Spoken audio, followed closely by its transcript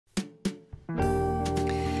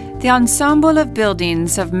The ensemble of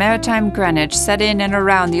buildings of maritime Greenwich set in and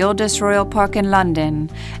around the oldest royal park in London,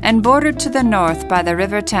 and bordered to the north by the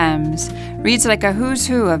River Thames, reads like a who's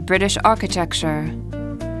who of British architecture.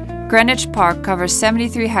 Greenwich Park covers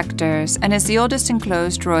 73 hectares and is the oldest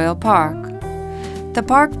enclosed royal park. The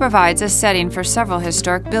park provides a setting for several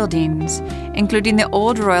historic buildings, including the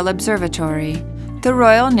Old Royal Observatory, the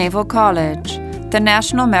Royal Naval College, the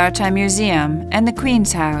National Maritime Museum, and the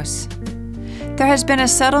Queen's House. There has been a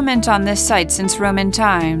settlement on this site since Roman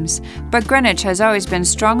times, but Greenwich has always been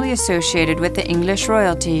strongly associated with the English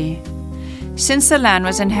royalty. Since the land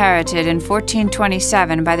was inherited in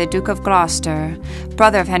 1427 by the Duke of Gloucester,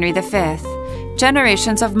 brother of Henry V,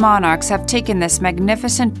 generations of monarchs have taken this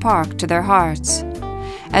magnificent park to their hearts.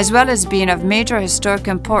 As well as being of major historic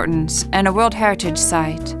importance and a World Heritage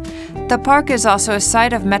Site, the park is also a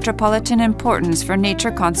site of metropolitan importance for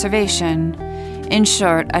nature conservation. In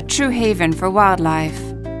short, a true haven for wildlife.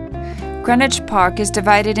 Greenwich Park is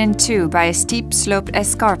divided in two by a steep sloped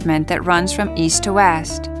escarpment that runs from east to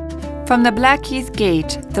west. From the Blackheath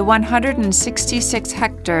Gate, the 166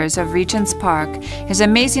 hectares of Regent's Park is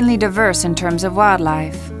amazingly diverse in terms of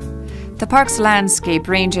wildlife. The park's landscape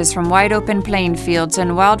ranges from wide open plain fields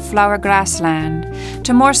and wildflower grassland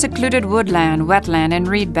to more secluded woodland, wetland, and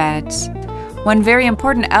reed beds. One very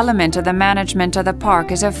important element of the management of the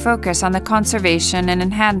park is a focus on the conservation and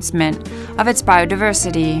enhancement of its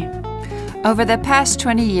biodiversity. Over the past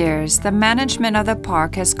 20 years, the management of the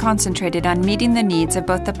park has concentrated on meeting the needs of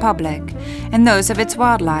both the public and those of its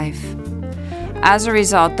wildlife. As a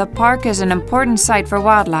result, the park is an important site for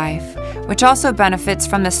wildlife, which also benefits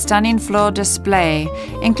from the stunning floral display,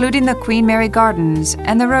 including the Queen Mary Gardens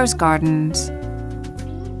and the Rose Gardens.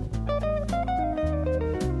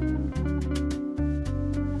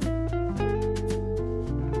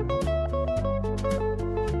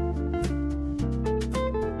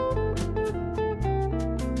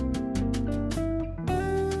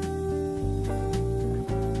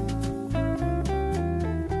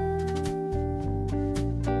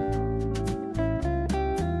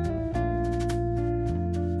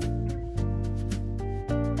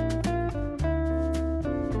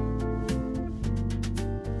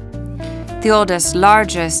 The oldest,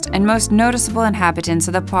 largest, and most noticeable inhabitants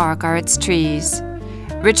of the park are its trees.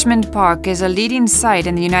 Richmond Park is a leading site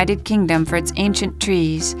in the United Kingdom for its ancient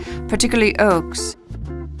trees, particularly oaks.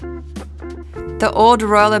 The Old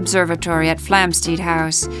Royal Observatory at Flamsteed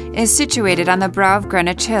House is situated on the brow of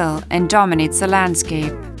Greenwich Hill and dominates the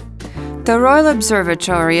landscape. The Royal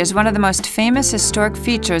Observatory is one of the most famous historic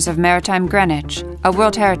features of maritime Greenwich, a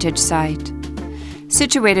World Heritage Site.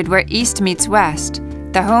 Situated where east meets west,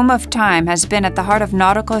 the home of time has been at the heart of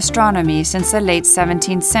nautical astronomy since the late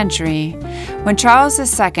 17th century, when Charles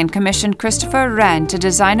II commissioned Christopher Wren to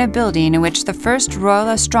design a building in which the first royal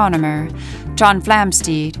astronomer, John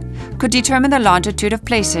Flamsteed, could determine the longitude of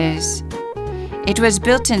places. It was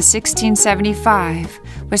built in 1675,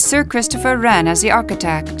 with Sir Christopher Wren as the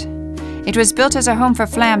architect. It was built as a home for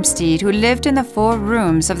Flamsteed, who lived in the 4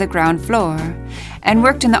 rooms of the ground floor, and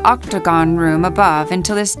worked in the octagon room above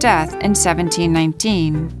until his death in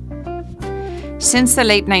 1719. Since the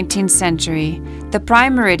late 19th century, the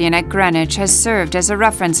prime meridian at Greenwich has served as a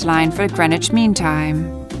reference line for Greenwich Mean Time.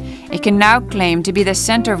 It can now claim to be the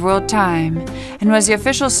center of world time and was the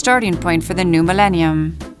official starting point for the new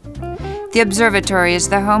millennium. The observatory is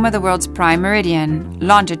the home of the world's prime meridian,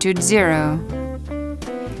 longitude 0.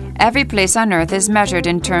 Every place on Earth is measured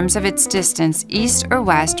in terms of its distance east or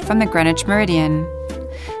west from the Greenwich meridian.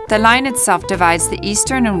 The line itself divides the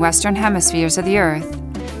eastern and western hemispheres of the Earth,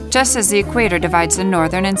 just as the equator divides the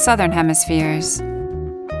northern and southern hemispheres.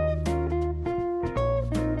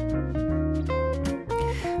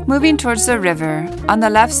 Moving towards the river, on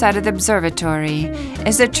the left side of the observatory,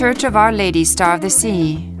 is the Church of Our Lady Star of the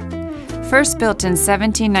Sea. First built in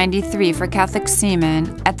 1793 for Catholic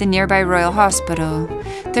seamen at the nearby Royal Hospital,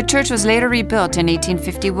 the church was later rebuilt in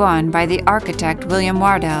 1851 by the architect William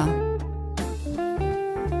Wardell.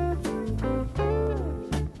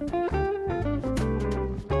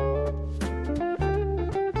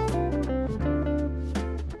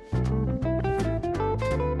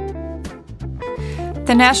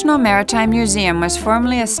 The National Maritime Museum was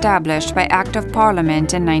formally established by Act of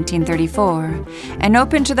Parliament in 1934 and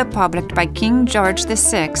opened to the public by King George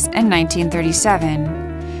VI in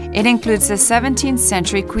 1937. It includes the 17th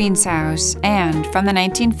century Queen's House and, from the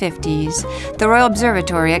 1950s, the Royal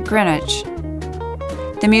Observatory at Greenwich.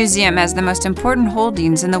 The museum has the most important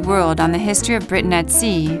holdings in the world on the history of Britain at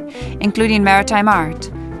sea, including maritime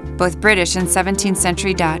art, both British and 17th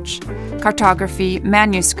century Dutch, cartography,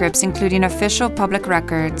 manuscripts including official public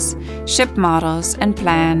records, ship models and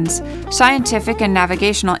plans, scientific and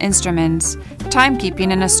navigational instruments,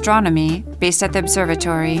 timekeeping and astronomy, based at the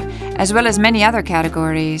observatory, as well as many other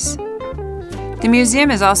categories. The museum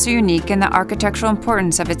is also unique in the architectural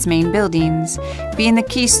importance of its main buildings, being the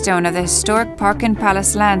keystone of the historic park and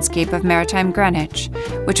palace landscape of maritime Greenwich,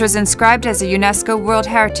 which was inscribed as a UNESCO World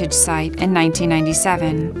Heritage Site in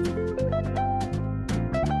 1997.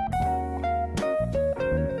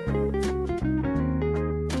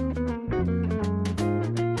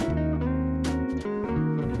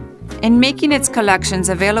 In making its collections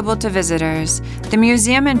available to visitors, the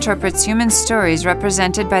museum interprets human stories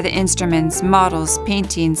represented by the instruments, models,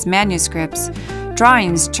 paintings, manuscripts,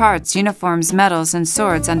 drawings, charts, uniforms, medals, and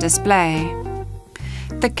swords on display.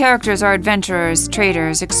 The characters are adventurers,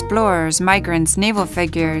 traders, explorers, migrants, naval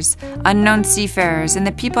figures, unknown seafarers, and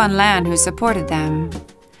the people on land who supported them.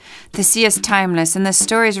 The sea is timeless, and the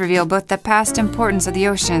stories reveal both the past importance of the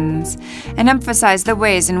oceans and emphasize the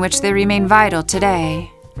ways in which they remain vital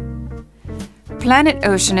today. Planet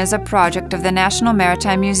Ocean is a project of the National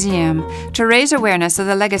Maritime Museum to raise awareness of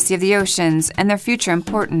the legacy of the oceans and their future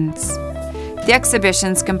importance. The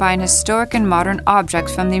exhibitions combine historic and modern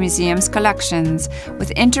objects from the museum's collections with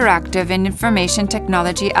interactive and information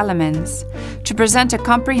technology elements to present a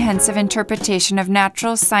comprehensive interpretation of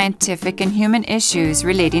natural, scientific, and human issues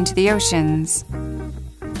relating to the oceans.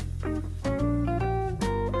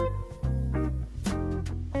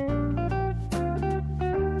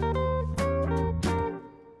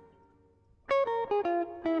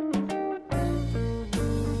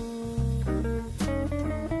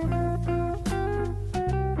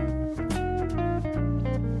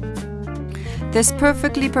 This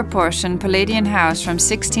perfectly proportioned Palladian house from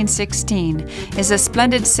 1616 is a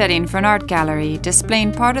splendid setting for an art gallery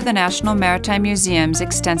displaying part of the National Maritime Museum's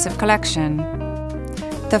extensive collection.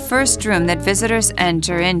 The first room that visitors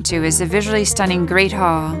enter into is the visually stunning Great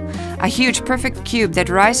Hall, a huge perfect cube that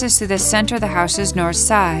rises through the center of the house's north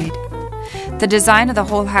side. The design of the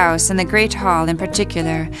whole house, and the Great Hall in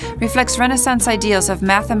particular, reflects Renaissance ideals of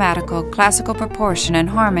mathematical, classical proportion and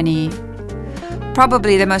harmony.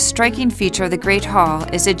 Probably the most striking feature of the Great Hall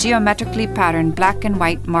is a geometrically patterned black and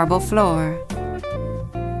white marble floor.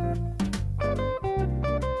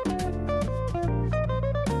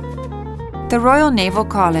 The Royal Naval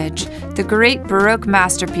College, the great Baroque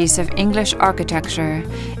masterpiece of English architecture,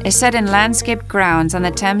 is set in landscaped grounds on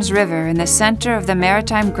the Thames River in the center of the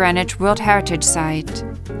maritime Greenwich World Heritage Site.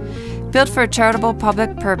 Built for a charitable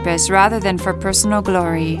public purpose rather than for personal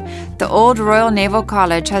glory, the old Royal Naval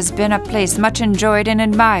College has been a place much enjoyed and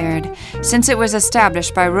admired since it was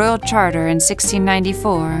established by Royal Charter in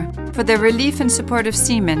 1694 for the relief and support of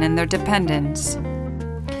seamen and their dependents.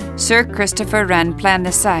 Sir Christopher Wren planned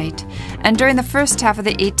the site, and during the first half of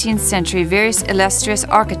the 18th century various illustrious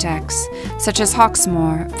architects, such as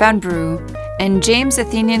Hawksmoor, Vanbrugh, and James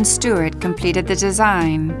Athenian Stewart completed the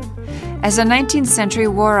design. As the 19th century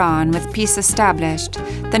wore on, with peace established,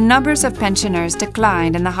 the numbers of pensioners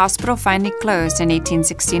declined and the hospital finally closed in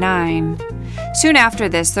 1869. Soon after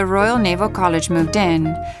this, the Royal Naval College moved in,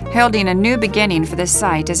 heralding a new beginning for the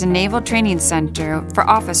site as a naval training center for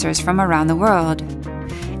officers from around the world.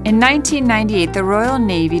 In 1998, the Royal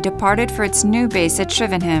Navy departed for its new base at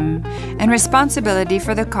Shrivenham, and responsibility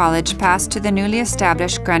for the college passed to the newly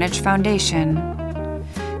established Greenwich Foundation.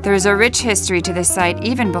 There is a rich history to the site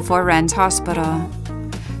even before Wren's Hospital.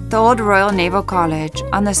 The old Royal Naval College,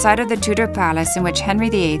 on the site of the Tudor palace in which Henry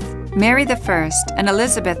VIII, Mary I, and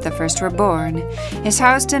Elizabeth I were born, is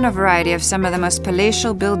housed in a variety of some of the most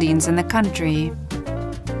palatial buildings in the country.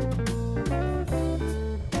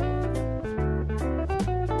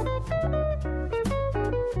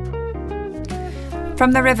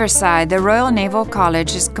 From the riverside, the Royal Naval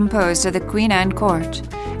College is composed of the Queen Anne Court,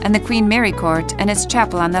 and the Queen Mary Court and its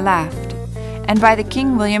chapel on the left, and by the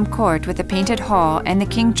King William Court with the painted hall and the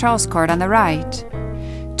King Charles Court on the right.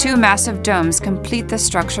 Two massive domes complete the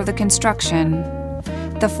structure of the construction.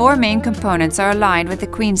 The four main components are aligned with the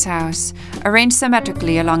Queen's House, arranged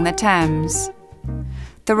symmetrically along the Thames.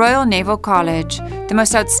 The Royal Naval College, the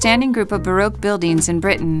most outstanding group of Baroque buildings in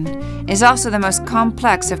Britain, is also the most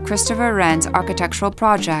complex of Christopher Wren's architectural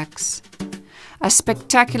projects. A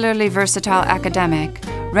spectacularly versatile academic,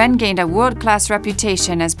 Wren gained a world-class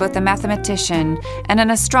reputation as both a mathematician and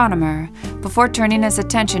an astronomer before turning his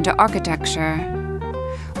attention to architecture.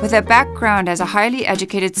 With a background as a highly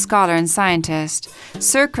educated scholar and scientist,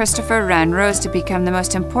 Sir Christopher Wren rose to become the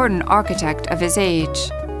most important architect of his age.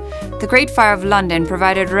 The Great Fire of London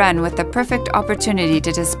provided Wren with the perfect opportunity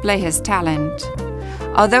to display his talent.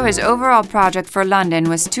 Although his overall project for London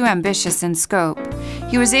was too ambitious in scope,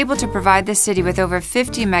 he was able to provide the city with over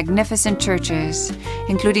 50 magnificent churches,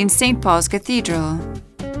 including St. Paul's Cathedral.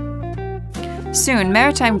 Soon,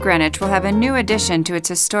 maritime Greenwich will have a new addition to its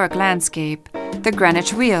historic landscape, the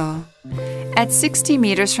Greenwich Wheel. At 60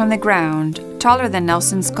 meters from the ground, taller than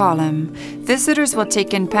Nelson's Column, visitors will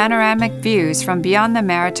take in panoramic views from beyond the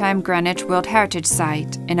maritime Greenwich World Heritage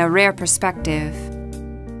Site in a rare perspective.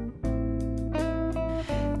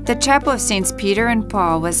 The Chapel of Saints Peter and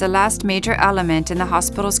Paul was the last major element in the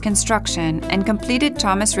hospital's construction and completed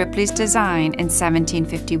Thomas Ripley's design in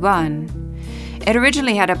 1751. It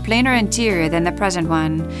originally had a plainer interior than the present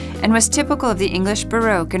one and was typical of the English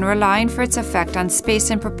Baroque in relying for its effect on space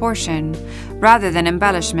and proportion rather than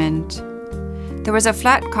embellishment. There was a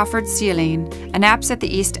flat coffered ceiling, an apse at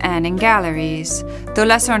the east end, and galleries, though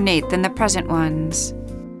less ornate than the present ones.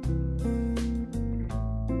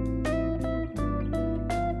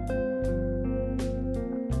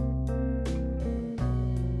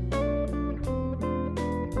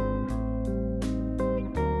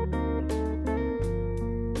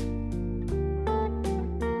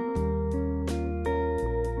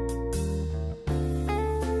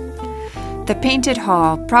 The Painted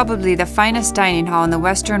Hall, probably the finest dining hall in the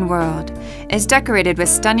Western world, is decorated with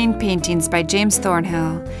stunning paintings by James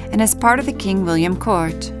Thornhill and is part of the King William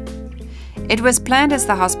Court. It was planned as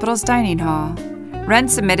the hospital's dining hall. Wren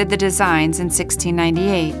submitted the designs in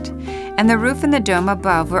 1698, and the roof and the dome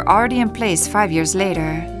above were already in place 5 years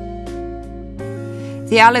later.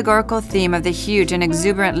 The allegorical theme of the huge and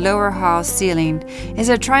exuberant lower hall ceiling is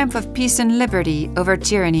a triumph of peace and liberty over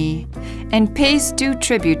tyranny, and pays due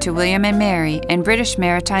tribute to William and Mary and British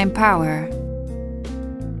maritime power.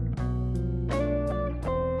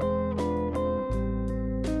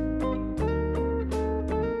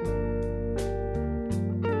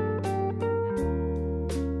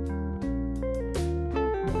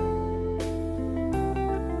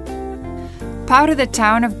 Part of the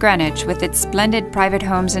town of Greenwich, with its splendid private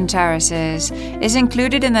homes and terraces, is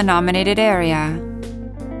included in the nominated area.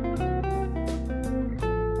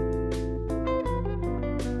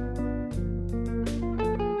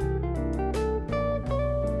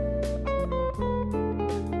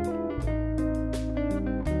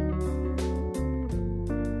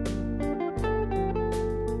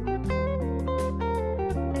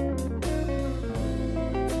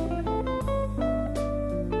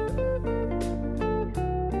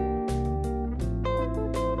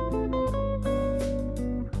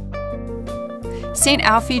 St.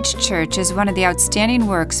 Alfred's Church is one of the outstanding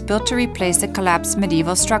works built to replace the collapsed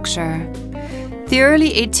medieval structure. The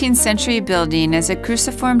early 18th century building is a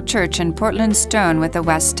cruciform church in Portland stone with a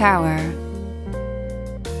west tower.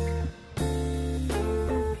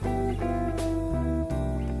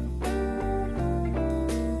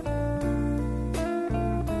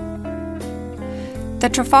 The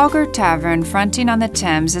Trafalgar Tavern, fronting on the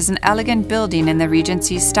Thames, is an elegant building in the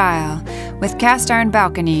Regency style, with cast-iron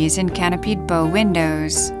balconies and canopied bow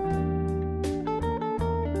windows.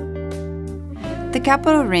 The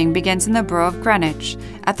Capitol Ring begins in the borough of Greenwich,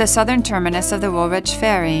 at the southern terminus of the Woolwich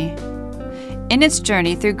Ferry. In its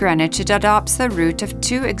journey through Greenwich, it adopts the route of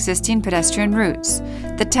two existing pedestrian routes,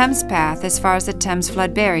 the Thames Path as far as the Thames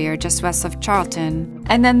Flood Barrier just west of Charlton,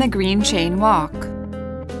 and then the Green Chain Walk.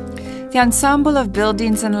 The ensemble of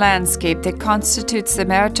buildings and landscape that constitutes the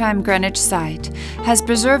maritime Greenwich site has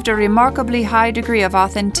preserved a remarkably high degree of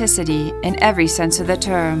authenticity in every sense of the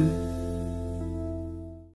term.